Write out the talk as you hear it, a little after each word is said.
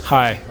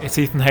Hi, it's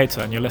Ethan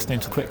Hayter and you're listening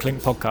to Quick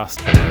Link Podcast.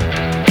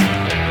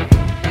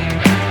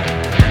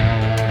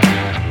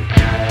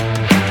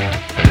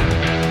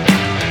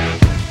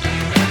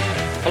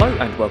 Hello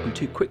and welcome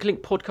to Quick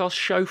Link Podcast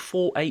show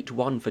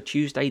 481 for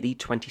Tuesday the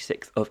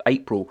 26th of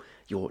April,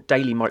 your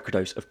daily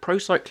microdose of pro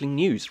cycling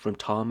news from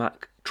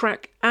tarmac,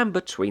 track and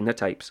between the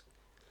tapes.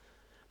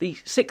 The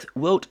 6th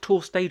World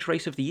Tour Stage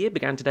Race of the year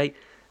began today,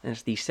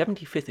 as the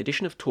 75th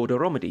edition of Tour de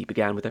Romandie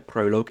began with a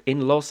prologue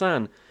in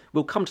Lausanne.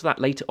 We'll come to that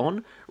later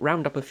on,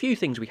 round up a few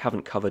things we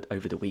haven't covered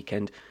over the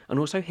weekend, and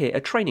also hear a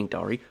training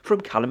diary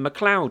from Callum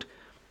Macleod.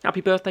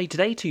 Happy birthday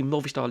today to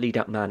Movistar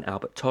lead-out man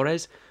Albert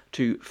Torres,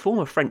 to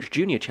former French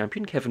junior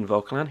champion Kevin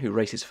Vauquelin, who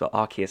races for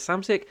Arkea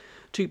Samsic,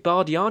 to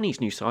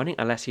Bardiani's new signing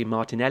Alessio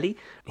Martinelli,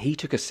 he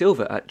took a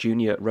silver at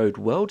Junior Road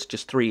Worlds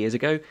just 3 years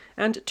ago,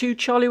 and to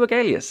Charlie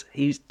Wegelius,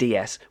 he's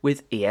DS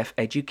with EF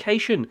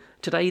Education.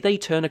 Today they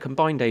turn a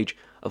combined age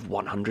of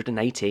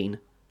 118.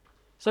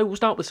 So we'll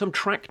start with some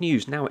track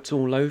news now it's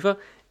all over.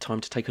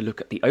 Time to take a look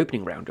at the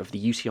opening round of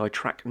the UCI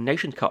Track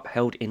Nations Cup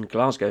held in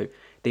Glasgow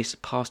this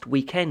past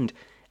weekend.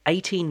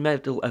 18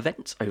 medal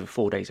events over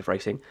 4 days of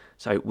racing,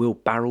 so we'll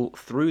barrel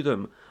through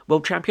them.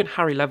 World champion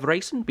Harry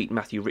Lavreyson beat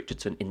Matthew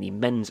Richardson in the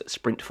men's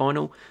sprint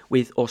final,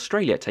 with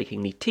Australia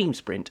taking the team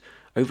sprint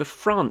over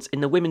France.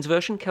 In the women's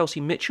version, Kelsey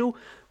Mitchell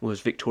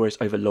was victorious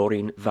over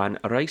Laureen van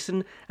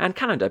Reysen, and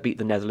Canada beat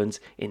the Netherlands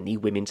in the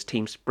women's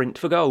team sprint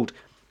for gold.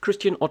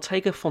 Christian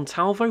Ortega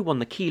Fontalvo won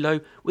the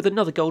kilo, with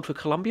another gold for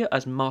Colombia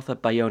as Martha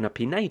Bayona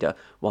Pineda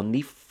won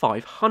the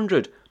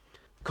 500.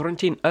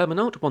 Corentin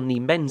Hermanot won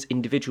the men's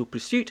individual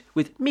pursuit,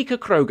 with Mika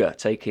Kroger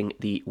taking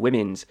the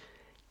women's.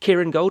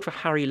 Kieran gold for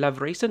Harry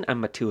Lavreyson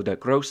and Matilda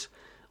Gross.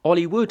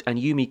 Ollie Wood and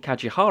Yumi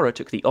Kajihara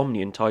took the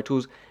Omnium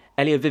titles.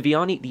 Elia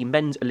Viviani the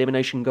men's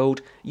elimination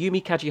gold.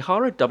 Yumi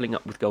Kajihara doubling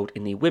up with gold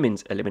in the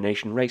women's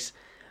elimination race.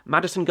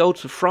 Madison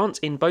golds for France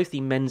in both the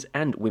men's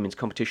and women's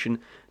competition,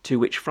 to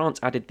which France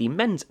added the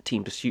men's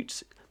team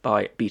pursuits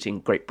by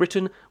beating Great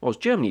Britain, whilst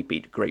Germany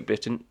beat Great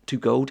Britain to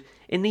gold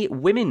in the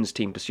women's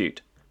team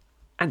pursuit.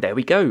 And there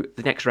we go,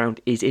 the next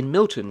round is in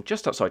Milton,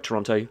 just outside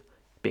Toronto,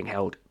 being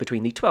held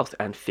between the 12th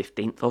and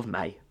 15th of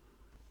May.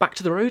 Back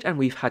to the road, and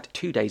we've had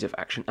 2 days of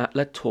action at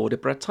La Tour de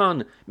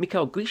Bretagne.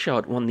 Michael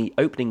Guichard won the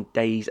opening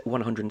day's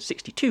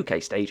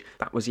 162k stage.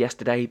 That was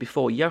yesterday,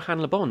 before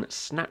Johan Le Bon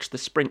snatched the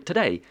sprint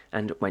today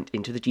and went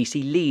into the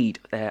GC lead.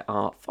 There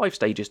are 5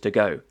 stages to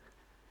go.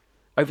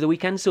 Over the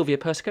weekend, Silvia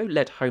Persico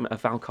led home a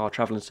Valcar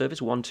Travel and Service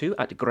 1-2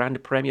 at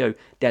Grande Premio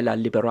della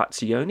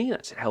Liberazione,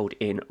 that's held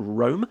in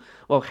Rome,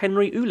 while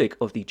Henry Uhlig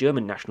of the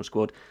German national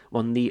squad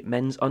won the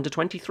men's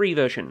under-23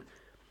 version.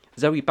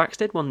 Zoe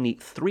Backstead won the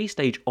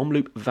 3-stage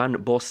Omloop van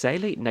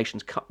Borsele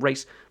Nations Cup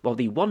race, while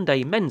the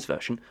one-day men's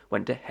version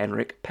went to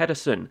Henrik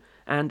Pedersen.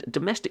 And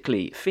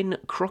domestically, Finn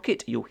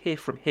Crockett, you'll hear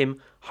from him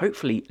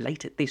hopefully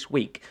later this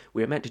week.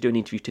 We were meant to do an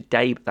interview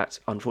today, but that's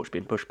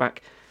unfortunately been pushed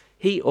back.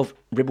 He of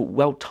Ribble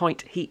Well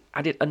Tight, he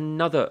added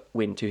another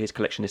win to his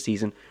collection this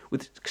season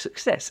with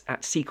success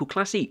at Sequel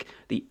Classique,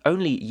 the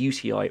only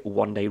UCI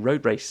one-day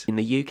road race in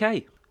the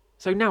UK.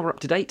 So now we're up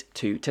to date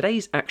to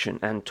today's action,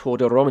 and Tour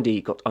de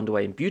Romandie got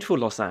underway in beautiful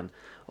Lausanne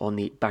on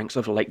the banks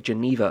of Lake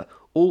Geneva.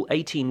 All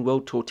 18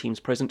 World Tour teams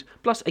present,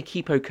 plus a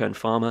Kepo Kern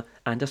Farmer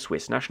and a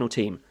Swiss national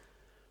team.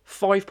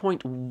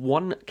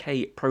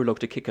 5.1k prologue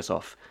to kick us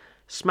off.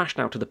 Smashed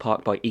out to the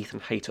park by Ethan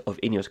Hayter of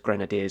Ineos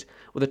Grenadiers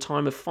with a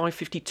time of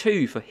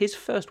 5:52 for his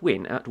first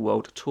win at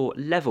World Tour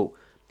level.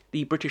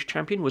 The British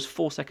champion was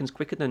 4 seconds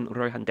quicker than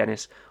Rohan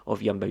Dennis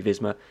of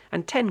Jumbo-Visma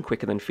and 10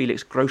 quicker than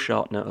Felix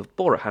Großschartner of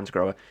Bora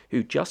Hansgrohe,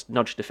 who just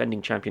nudged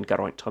defending champion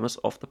Geraint Thomas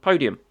off the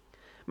podium.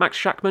 Max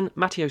Schachmann,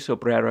 Matteo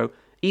Sobrero,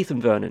 Ethan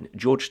Vernon,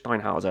 George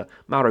Steinhauser,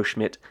 Mauro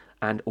Schmidt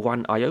and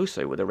Juan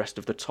Ayuso were the rest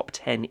of the top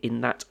 10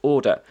 in that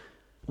order.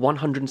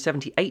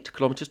 178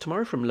 kilometres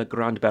tomorrow from Le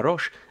Grand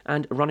Baroche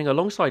and running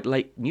alongside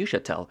Lake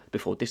Neuchâtel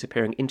before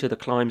disappearing into the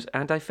climbs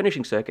and a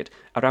finishing circuit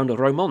around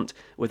Romont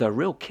with a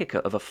real kicker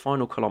of a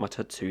final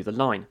kilometre to the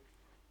line.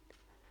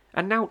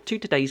 And now to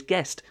today's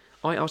guest.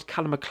 I asked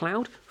Callum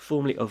Macleod,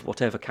 formerly of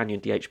whatever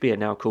Canyon DHB are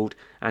now called,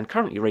 and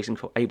currently racing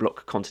for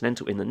A-Block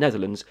Continental in the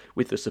Netherlands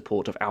with the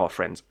support of our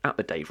friends at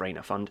the Dave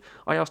Rayner Fund.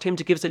 I asked him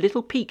to give us a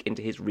little peek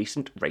into his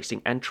recent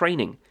racing and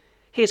training.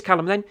 Here's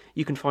Callum then.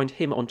 You can find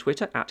him on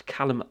Twitter at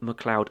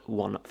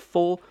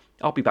CallumMacleod14.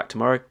 I'll be back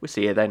tomorrow. We'll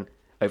see you then.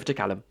 Over to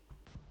Callum.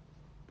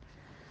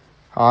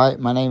 Hi,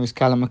 my name is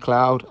Callum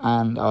Macleod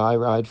and I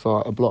ride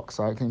for a block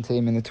cycling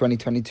team in the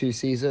 2022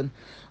 season.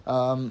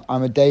 I'm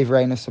a Dave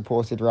Rayner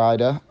supported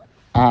rider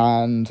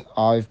and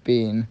I've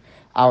been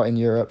out in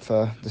Europe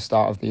for the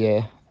start of the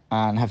year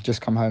and have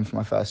just come home for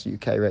my first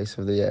UK race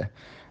of the year.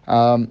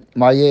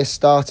 My year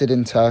started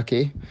in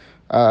Turkey.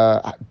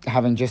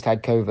 Having just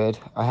had COVID,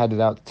 I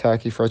headed out to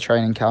Turkey for a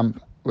training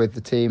camp with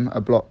the team, a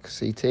block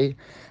CT,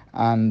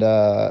 and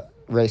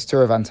raced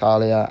Tour of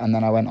Antalya, and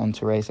then I went on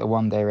to race a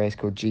one-day race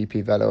called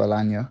GP Velo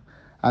Alanya.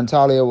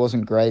 Antalya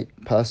wasn't great,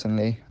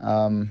 personally.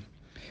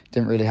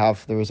 Didn't really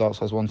have the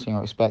results I was wanting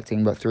or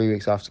expecting, but 3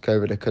 weeks after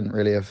COVID, I couldn't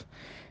really have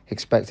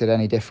expected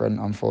any different,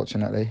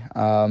 unfortunately.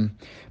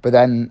 But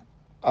then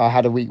I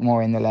had a week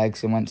more in the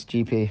legs and went to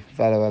GP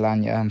Velo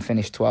Alanya and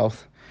finished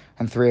 12th.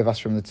 And 3 of us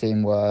from the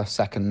team were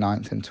 2nd,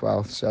 9th and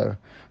 12th. So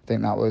I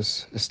think that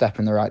was a step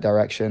in the right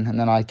direction. And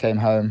then I came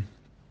home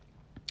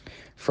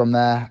from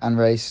there and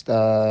raced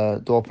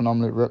Dorpen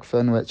Omloop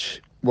Rookfun,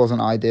 which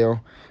wasn't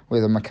ideal,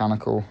 with a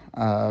mechanical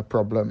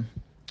problem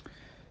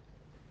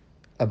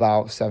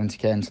about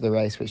 70k into the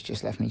race, which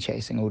just left me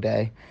chasing all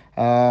day.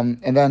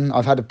 And then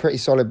I've had a pretty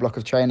solid block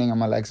of training and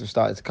my legs have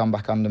started to come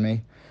back under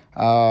me.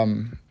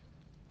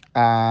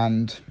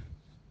 And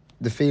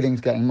the feeling's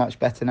getting much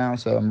better now,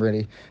 so I'm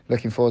really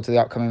looking forward to the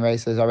upcoming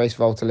races. I raced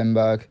Volta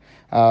Limburg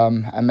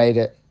and made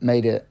it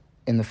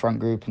in the front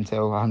group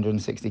until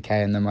 160k,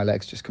 and then my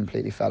legs just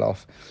completely fell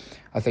off.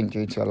 I think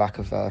due to a lack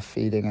of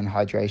feeding and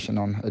hydration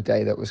on a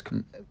day that was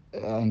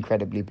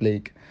incredibly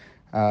bleak,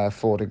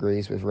 4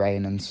 degrees with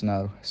rain and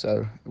snow.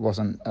 So it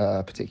wasn't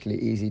a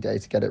particularly easy day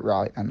to get it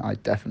right, and I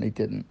definitely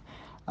didn't.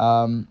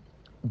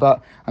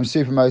 But I'm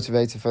super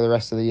motivated for the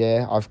rest of the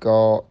year. I've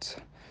got...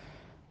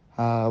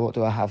 what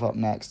do I have up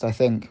next? I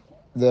think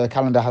the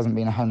calendar hasn't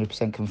been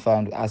 100%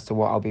 confirmed as to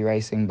what I'll be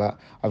racing, but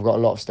I've got a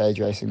lot of stage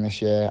racing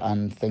this year,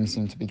 and things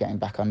seem to be getting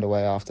back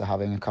underway after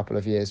having a couple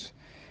of years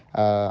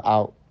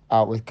out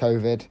with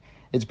COVID.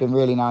 It's been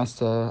really nice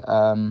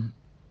to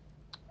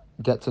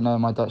get to know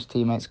my Dutch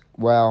teammates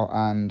well,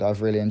 and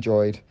I've really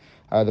enjoyed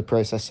the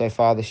process so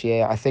far this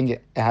year. I think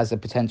it has the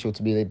potential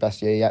to be the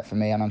best year yet for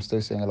me, and I'm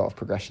still seeing a lot of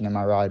progression in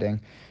my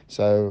riding.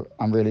 So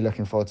I'm really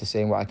looking forward to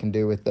seeing what I can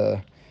do with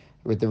the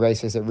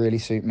races that really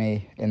suit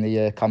me in the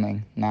year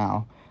coming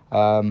now.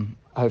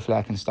 Hopefully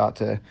I can start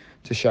to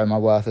show my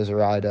worth as a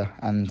rider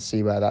and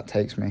see where that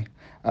takes me.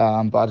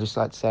 But I'd just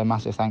like to say a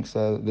massive thanks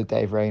to the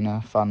Dave Rayner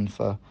Fund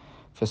for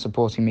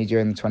supporting me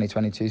during the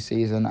 2022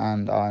 season,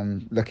 and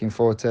I'm looking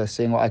forward to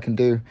seeing what I can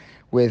do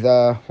with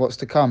what's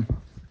to come.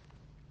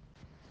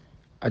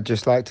 I'd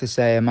just like to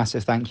say a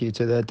massive thank you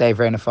to the Dave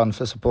Rayner Fund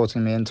for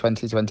supporting me in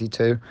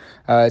 2022.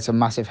 It's a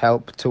massive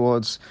help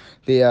towards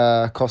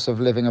the cost of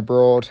living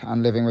abroad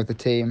and living with the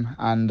team,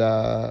 and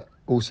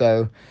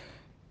also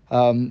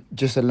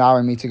just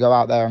allowing me to go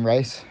out there and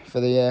race for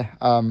the year.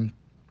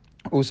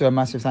 Also a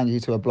massive thank you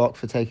to A Block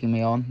for taking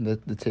me on,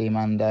 the team,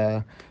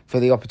 and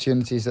for the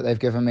opportunities that they've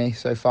given me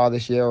so far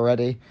this year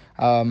already,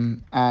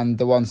 and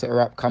the ones that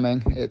are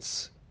upcoming.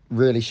 It's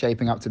really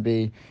shaping up to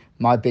be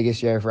my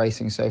biggest year of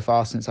racing so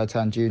far since I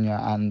turned junior,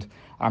 and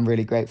I'm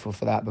really grateful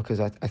for that, because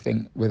I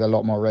think with a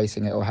lot more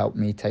racing it will help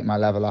me take my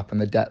level up, and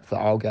the depth that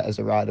I'll get as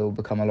a rider will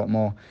become a lot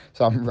more.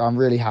 So I'm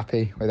really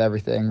happy with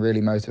everything,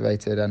 really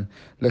motivated, and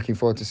looking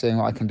forward to seeing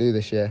what I can do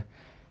this year.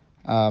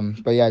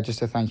 But yeah,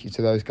 just a thank you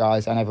to those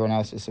guys and everyone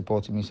else that's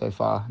supported me so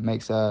far.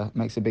 Makes a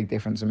big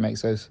difference and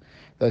makes those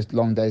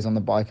long days on the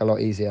bike a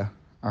lot easier.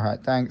 All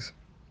right, thanks.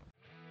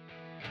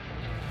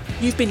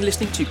 You've been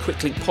listening to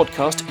Quicklink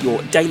Podcast,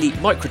 your daily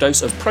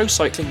microdose of pro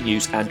cycling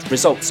news and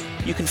results.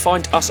 You can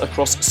find us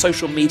across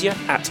social media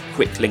at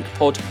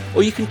QuicklinkPod,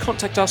 or you can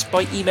contact us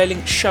by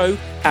emailing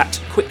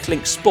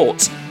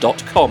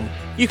show@quicklinksports.com.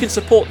 You can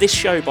support this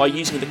show by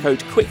using the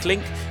code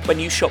QUICKLINK when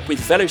you shop with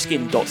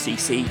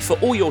veloskin.cc for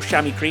all your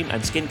chamois cream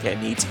and skincare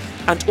needs,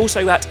 and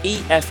also at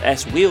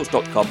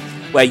efswheels.com,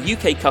 where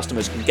UK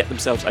customers can get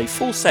themselves a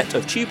full set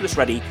of tubeless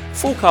ready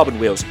full carbon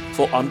wheels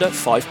for under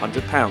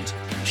 £500.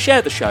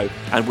 Share the show,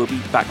 and we'll be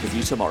back with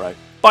you tomorrow.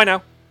 Bye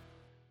now.